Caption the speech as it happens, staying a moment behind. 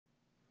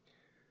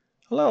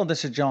Hello,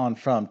 this is John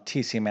from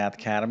TC Math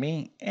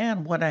Academy,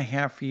 and what I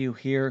have for you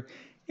here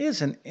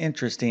is an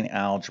interesting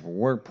algebra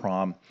word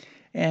problem.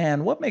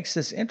 And what makes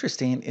this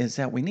interesting is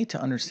that we need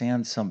to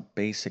understand some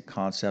basic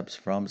concepts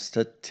from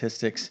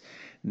statistics,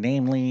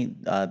 namely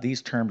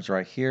these terms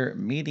right here,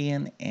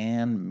 median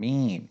and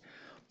mean.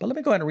 But let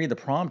me go ahead and read the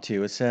problem to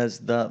you. It says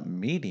the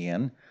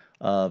median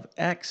of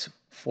x,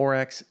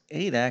 4x,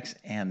 8x,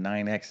 and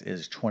 9x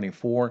is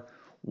 24.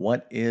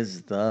 What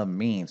is the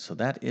mean? So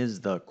that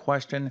is the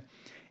question.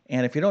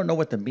 And if you don't know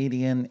what the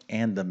median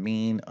and the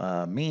mean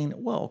mean,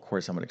 well, of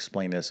course, I'm going to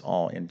explain this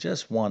all in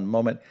just one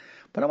moment,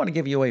 but I want to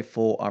give you a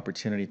full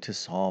opportunity to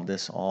solve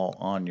this all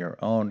on your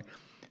own.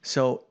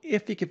 So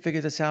if you can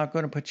figure this out, go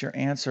ahead and put your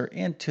answer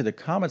into the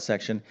comment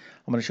section.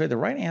 I'm going to show you the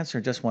right answer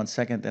in just one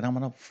second, then I'm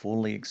going to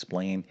fully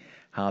explain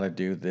how to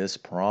do this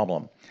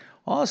problem.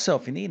 Also,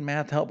 if you need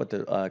math help with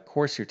the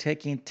course you're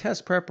taking,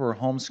 test prep or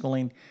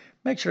homeschooling,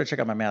 make sure to check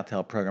out my math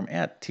help program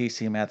at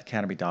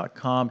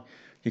tcmathacademy.com.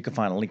 You can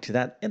find a link to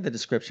that in the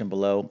description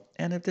below.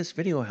 And if this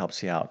video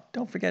helps you out,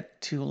 don't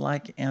forget to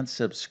like and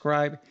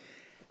subscribe,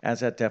 as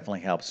that definitely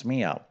helps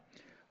me out.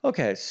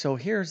 Okay, so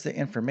here's the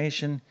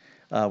information.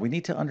 We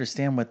need to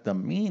understand what the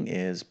mean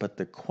is, but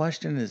the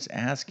question is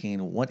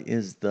asking what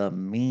is the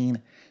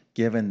mean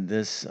given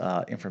this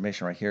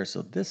information right here.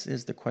 So this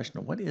is the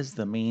question, what is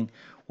the mean?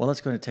 Well, let's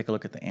go ahead and take a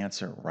look at the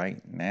answer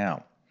right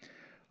now.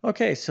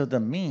 Okay, so the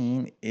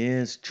mean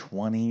is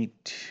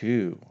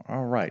 22.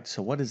 All right,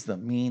 so what does the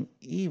mean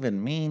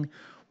even mean?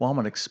 Well, I'm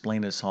going to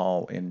explain this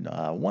all in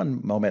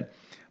one moment.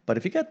 But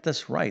if you get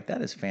this right,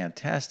 that is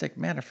fantastic.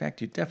 Matter of fact,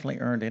 you definitely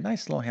earned a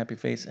nice little happy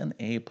face, an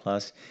A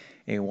plus,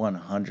 a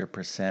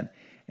 100%,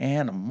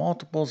 and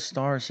multiple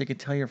stars. So you can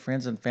tell your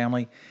friends and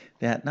family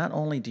that not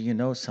only do you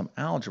know some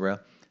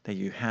algebra, that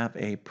you have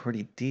a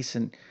pretty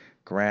decent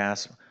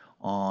grasp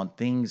on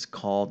things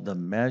called the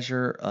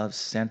measure of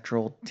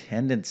central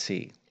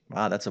tendency.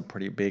 Wow, that's a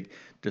pretty big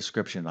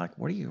description. Like,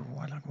 what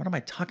am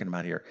I talking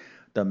about here?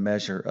 The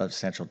measure of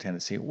central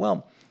tendency.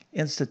 Well,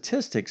 in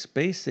statistics,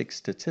 basic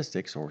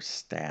statistics, or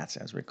stats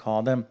as we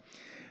call them,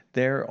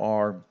 there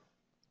are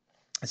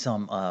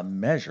some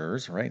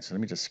measures, right? So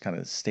let me just kind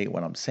of state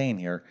what I'm saying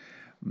here.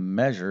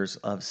 Measures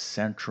of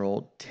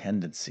central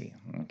tendency.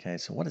 Okay,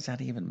 so what does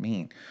that even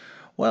mean?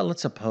 Well,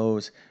 let's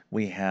suppose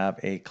we have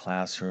a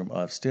classroom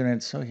of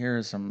students. So here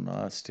are some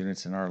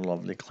students in our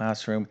lovely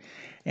classroom,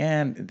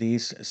 and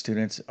these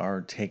students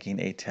are taking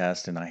a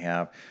test, and I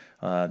have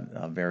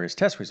various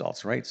test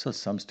results, right? So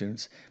some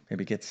students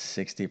maybe get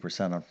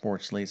 60%,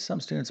 unfortunately. Some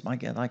students might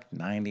get like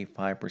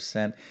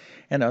 95%,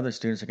 and other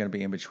students are going to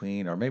be in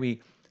between, or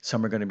maybe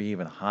some are going to be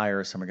even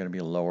higher, some are going to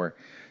be lower.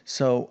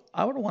 So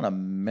I would want to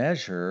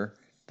measure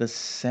the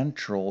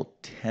central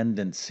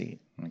tendency.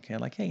 Okay,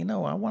 like, hey,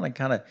 I want to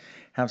kind of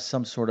have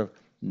some sort of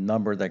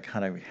number that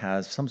kind of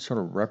has some sort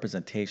of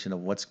representation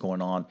of what's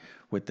going on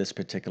with this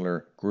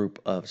particular group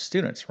of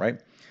students, right?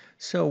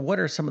 So, what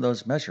are some of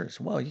those measures?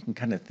 Well, you can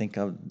kind of think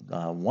of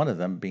one of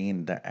them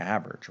being the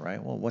average,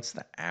 right? Well, what's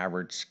the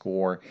average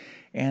score?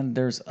 And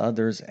there's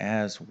others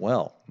as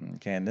well.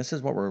 Okay, and this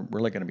is what we're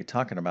really going to be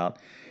talking about.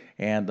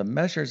 And the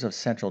measures of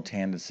central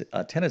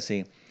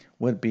tendency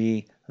would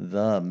be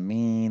the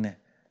mean,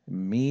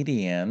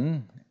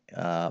 median,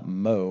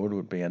 mode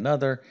would be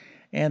another,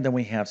 and then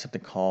we have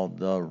something called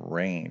the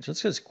range.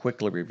 Let's just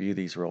quickly review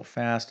these real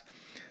fast.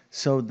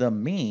 So the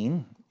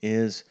mean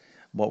is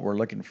what we're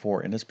looking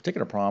for in this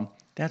particular problem.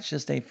 That's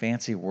just a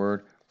fancy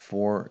word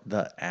for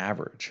the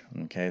average.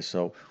 Okay,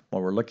 so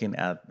when we're looking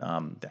at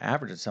the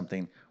average of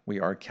something, we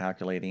are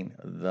calculating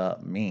the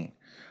mean.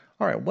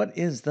 All right, what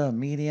is the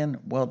median?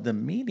 Well, the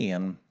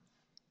median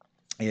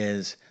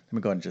is, let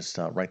me go ahead and just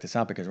write this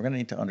out because we're going to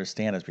need to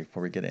understand this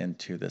before we get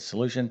into the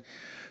solution.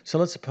 So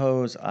let's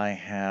suppose I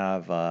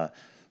have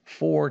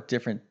five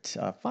different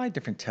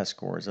test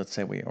scores. Let's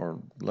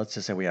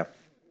just say we have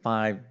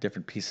five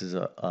different pieces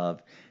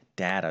of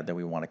data that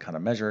we want to kind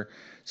of measure.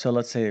 So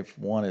let's say if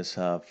one is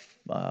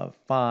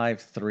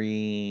 5,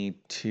 3,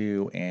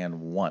 2,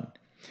 and 1.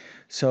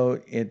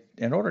 So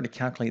in order to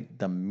calculate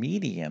the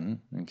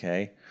median,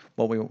 okay,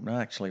 well,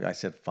 actually, I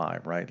said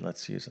 5, right?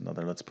 Let's use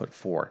another, let's put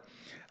 4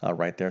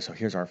 right there. So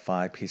here's our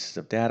 5 pieces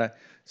of data.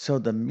 So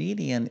the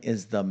median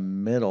is the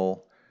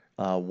middle,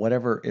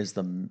 whatever is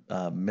the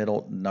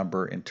middle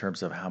number in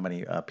terms of how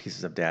many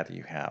pieces of data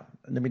you have.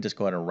 Let me just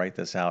go ahead and write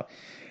this out.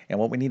 And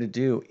what we need to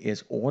do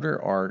is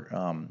order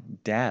our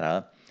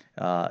data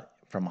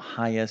from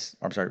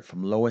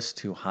lowest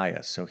to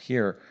highest. So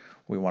here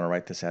we want to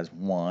write this as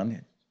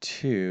 1,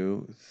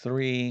 2,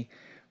 3,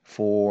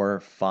 4,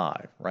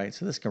 5, right?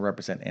 So this can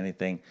represent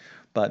anything.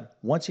 But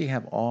once you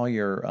have all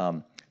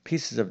your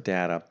pieces of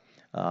data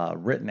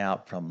written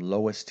out from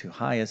lowest to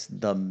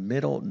highest, the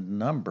middle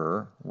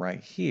number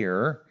right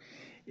here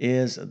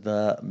is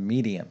the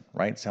median,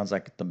 right? Sounds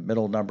like the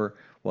middle number.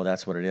 Well,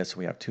 that's what it is. So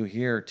we have 2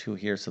 here, 2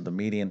 here. So the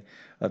median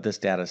of this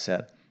data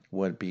set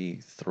would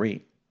be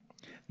 3.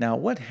 Now,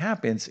 what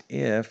happens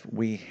if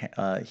we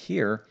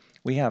here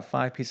we have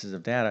 5 pieces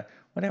of data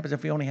What happens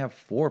if we only have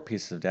 4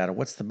 pieces of data?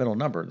 What's the middle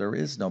number? There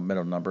is no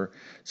middle number.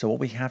 So what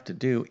we have to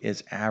do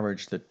is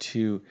average the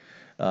two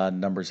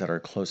numbers that are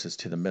closest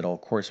to the middle.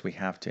 Of course, we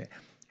have to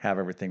have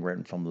everything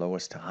written from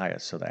lowest to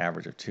highest. So the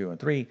average of 2 and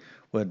 3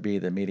 would be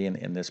the median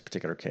in this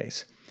particular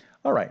case.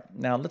 All right,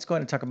 now let's go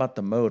ahead and talk about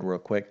the mode real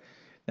quick.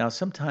 Now,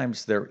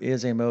 sometimes there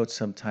is a mode,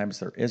 sometimes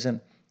there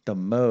isn't. The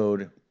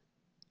mode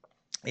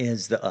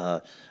is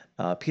the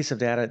piece of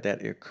data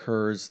that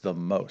occurs the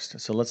most.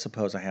 So let's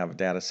suppose I have a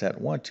data set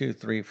 1, 2,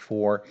 3,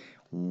 4,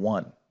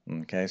 1.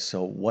 Okay,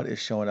 so what is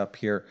showing up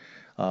here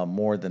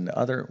more than the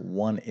other?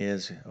 1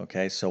 is,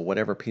 okay, so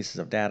whatever pieces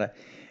of data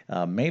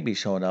may be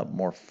showing up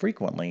more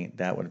frequently,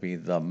 that would be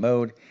the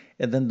mode.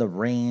 And then the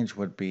range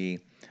would be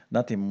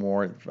nothing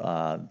more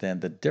than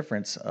the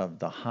difference of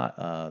the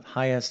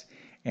highest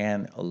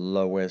and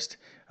lowest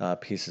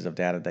pieces of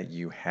data that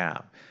you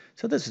have.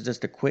 So this is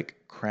just a quick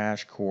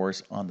crash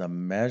course on the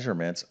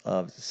measurements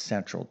of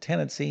central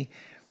tendency,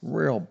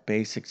 real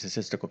basic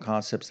statistical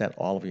concepts that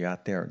all of you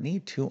out there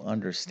need to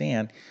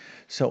understand.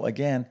 So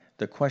again,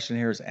 the question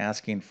here is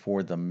asking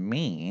for the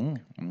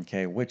mean,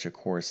 okay, which of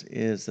course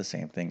is the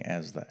same thing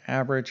as the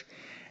average.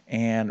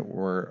 And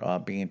we're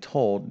being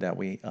told that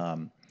we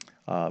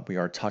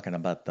are talking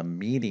about the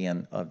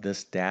median of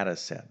this data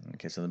set.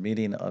 Okay, so the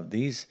median of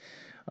these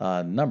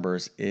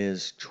numbers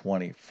is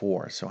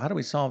 24. So how do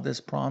we solve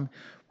this problem?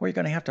 Well, you're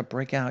going to have to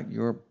break out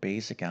your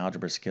basic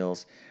algebra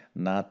skills,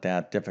 not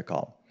that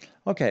difficult.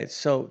 Okay,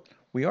 so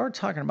we are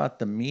talking about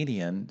the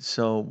median,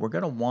 so we're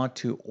going to want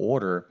to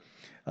order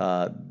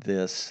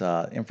this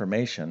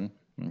information,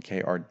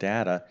 okay, our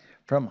data,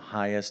 from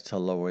highest to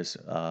lowest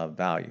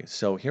value.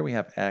 So here we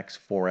have x,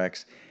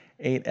 4x,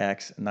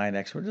 8x,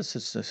 9x. We're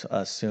just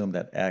assume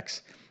that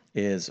x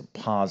is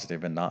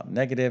positive and not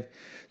negative.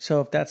 So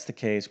if that's the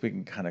case, we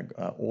can kind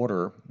of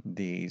order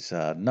these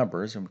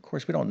numbers. And of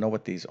course, we don't know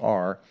what these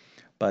are,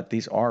 but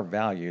these are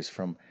values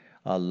from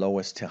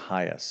lowest to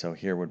highest. So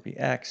here would be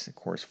x. Of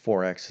course,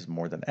 4x is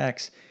more than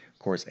x. Of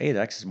course,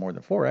 8x is more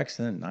than 4x,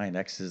 and then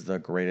 9x is the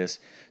greatest.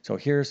 So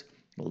here's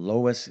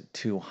lowest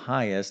to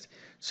highest.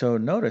 So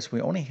notice we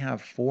only have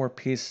 4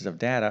 pieces of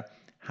data.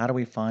 How do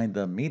we find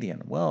the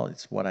median? Well,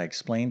 it's what I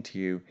explained to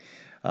you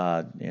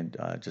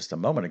just a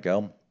moment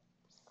ago.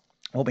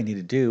 What we need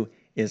to do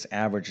is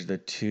average the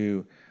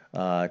two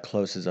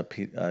closest of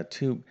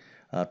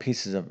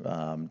pieces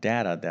of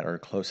data that are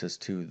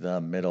closest to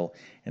the middle.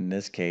 In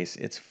this case,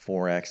 it's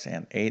 4x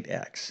and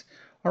 8x.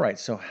 All right,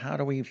 so how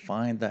do we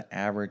find the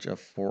average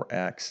of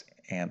 4x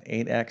and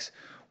 8x?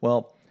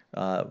 Well,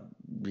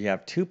 we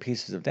have 2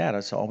 pieces of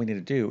data, so all we need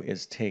to do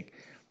is take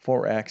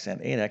 4x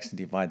and 8x and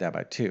divide that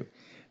by 2.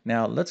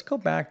 Now, let's go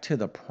back to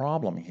the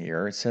problem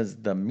here. It says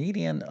the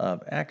median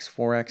of x,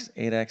 4x,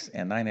 8x,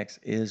 and 9x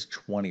is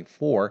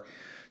 24.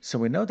 So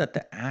we know that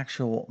the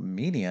actual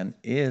median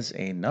is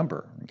a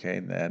number, okay?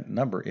 That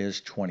number is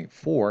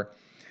 24.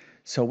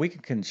 So we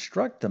can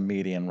construct the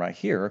median right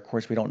here. Of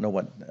course, we don't know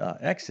what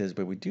x is,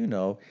 but we do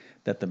know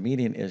that the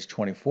median is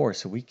 24,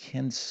 so we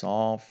can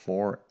solve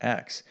for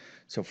x.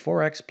 So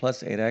 4x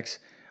plus 8x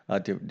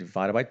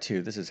divided by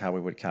 2, this is how we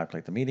would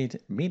calculate the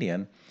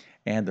median,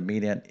 and the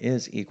median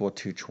is equal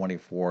to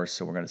 24.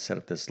 So we're going to set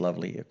up this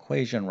lovely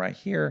equation right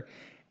here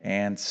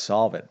and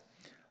solve it.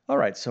 All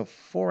right, so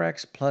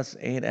 4x plus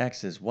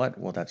 8x is what?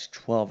 Well, that's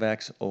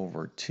 12x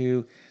over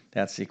 2.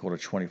 That's equal to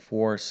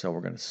 24. So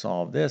we're going to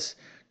solve this.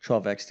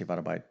 12x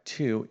divided by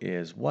 2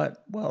 is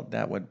what? Well,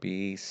 that would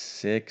be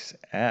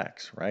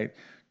 6x, right?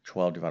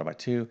 12 divided by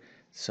 2.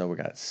 So we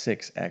got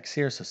 6x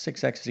here. So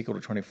 6x is equal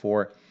to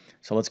 24.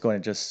 So let's go ahead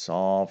and just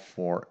solve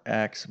for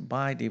x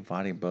by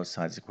dividing both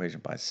sides of the equation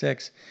by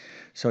 6.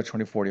 So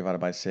 24 divided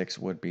by 6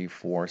 would be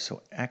 4.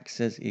 So x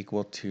is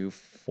equal to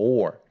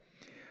 4.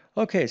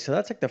 Okay, so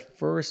that's like the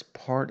first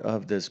part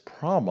of this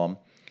problem,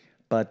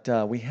 but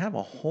we have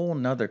a whole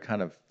nother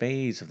kind of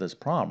phase of this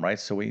problem, right?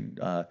 So we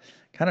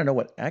kind of know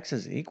what x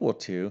is equal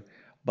to,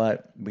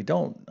 but we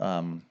don't,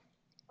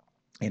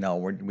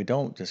 we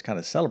don't just kind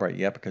of celebrate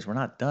yet because we're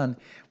not done.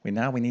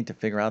 Now we need to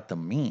figure out the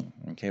mean,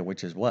 okay,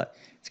 which is what?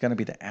 It's going to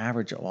be the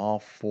average of all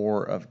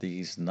 4 of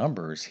these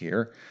numbers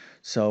here.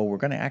 So we're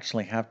going to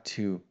actually have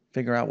to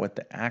figure out what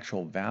the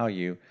actual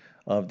value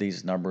of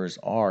these numbers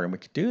are. And we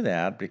could do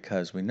that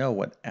because we know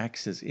what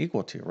x is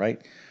equal to,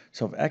 right?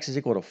 So if x is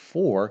equal to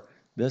 4,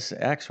 this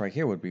x right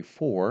here would be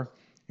 4.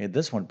 And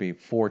this one would be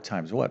 4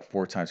 times what?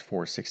 4 times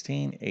 4 is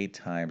 16. 8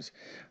 times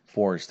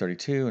 4 is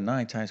 32.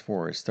 9 times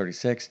 4 is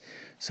 36.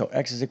 So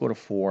x is equal to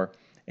 4.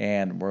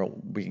 And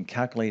we can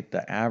calculate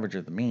the average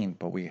of the mean,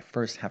 but we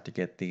first have to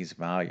get these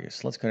values.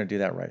 So let's go ahead and do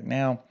that right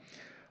now.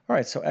 All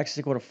right, so x is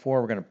equal to 4.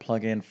 We're going to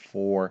plug in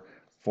 4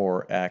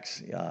 for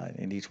x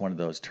in each one of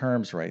those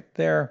terms right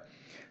there.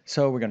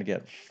 So we're going to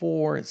get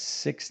 4,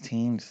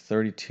 16,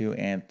 32,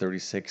 and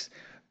 36.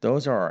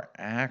 Those are our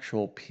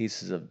actual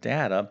pieces of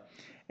data.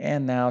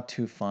 And now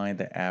to find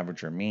the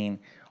average or mean,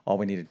 all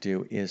we need to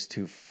do is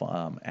to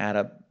add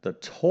up the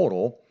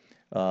total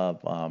of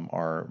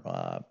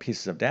our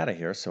pieces of data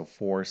here. So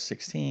 4,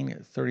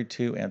 16,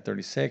 32, and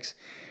 36.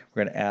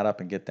 We're going to add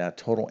up and get that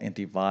total and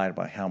divide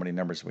by how many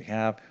numbers we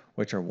have.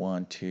 which are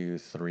 1, 2,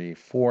 3,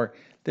 4.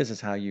 This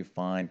is how you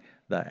find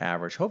the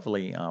average.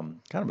 Hopefully, kind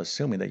of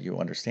assuming that you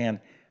understand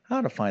how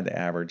to find the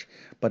average.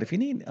 But if you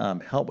need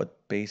help with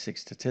basic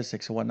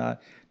statistics and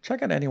whatnot,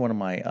 check out any one of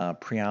my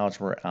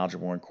pre-algebra,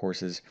 algebra 1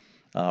 courses,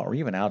 or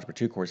even algebra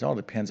 2 course. It all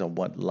depends on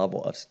what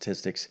level of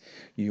statistics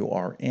you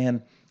are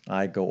in.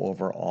 I go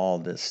over all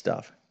this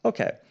stuff.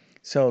 Okay,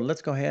 so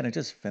let's go ahead and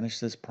just finish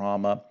this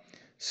problem up.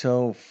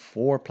 So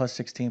 4 plus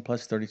 16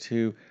 plus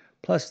 32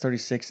 plus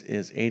 36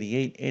 is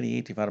 88.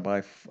 88 divided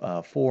by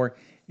 4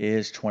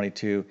 is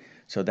 22.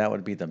 So that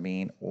would be the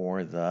mean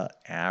or the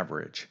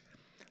average.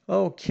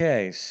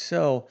 Okay,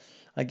 so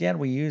again,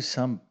 we use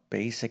some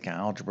basic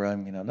algebra,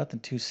 nothing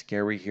too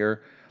scary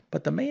here,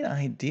 but the main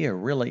idea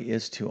really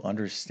is to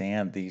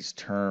understand these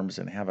terms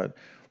and have a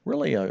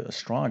really a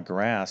strong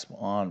grasp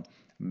on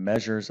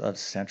measures of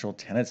central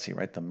tendency,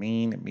 right? The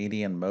mean,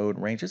 median, mode,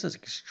 range. This is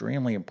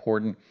extremely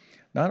important,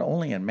 not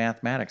only in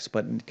mathematics,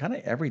 but in kind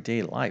of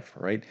everyday life,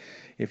 right?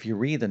 If you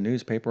read the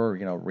newspaper,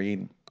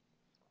 read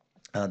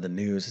the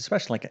news,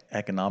 especially like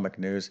economic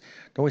news,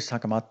 they always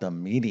talk about the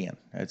median.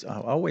 I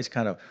always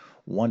kind of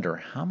wonder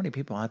how many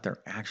people out there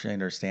actually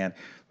understand.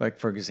 Like,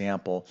 for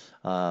example,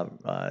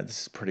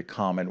 this is pretty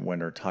common when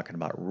they're talking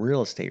about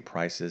real estate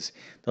prices.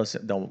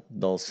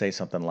 They'll say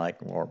something like,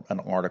 or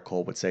an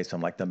article would say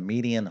something like the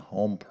median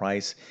home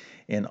price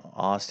in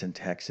Austin,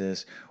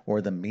 Texas,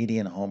 or the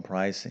median home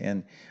price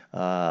in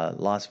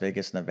Las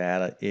Vegas,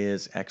 Nevada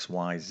is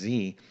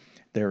XYZ.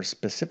 They're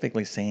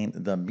specifically saying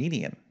the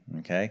median,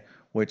 okay,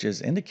 which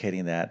is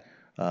indicating that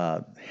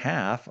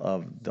half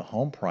of the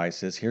home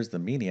prices, here's the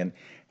median,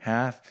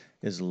 half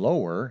is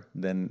lower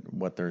than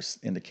what they're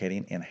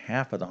indicating, and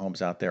half of the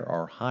homes out there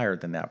are higher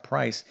than that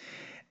price.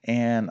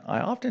 And I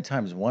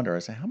oftentimes wonder, I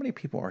say, how many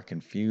people are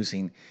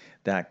confusing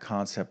that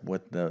concept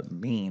with the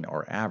mean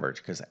or average?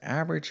 Because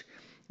average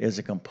is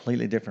a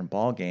completely different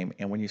ball game.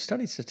 And when you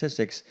study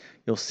statistics,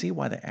 you'll see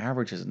why the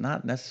average is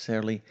not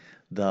necessarily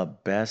the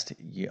best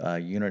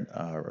unit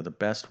or the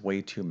best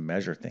way to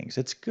measure things.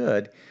 It's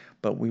good,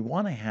 but we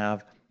want to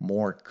have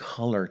more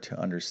color to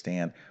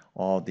understand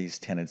all these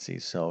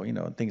tendencies. So,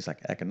 things like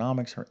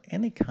economics or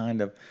any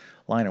kind of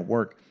line of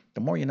work,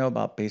 the more you know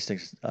about basic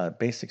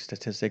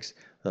statistics,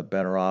 the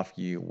better off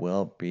you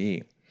will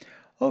be.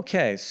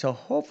 Okay, so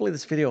hopefully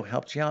this video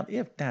helped you out.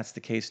 If that's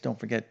the case, don't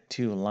forget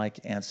to like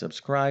and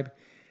subscribe.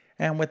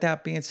 And with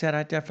that being said,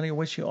 I definitely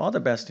wish you all the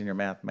best in your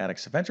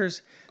mathematics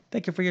adventures.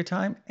 Thank you for your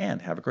time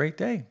and have a great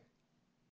day.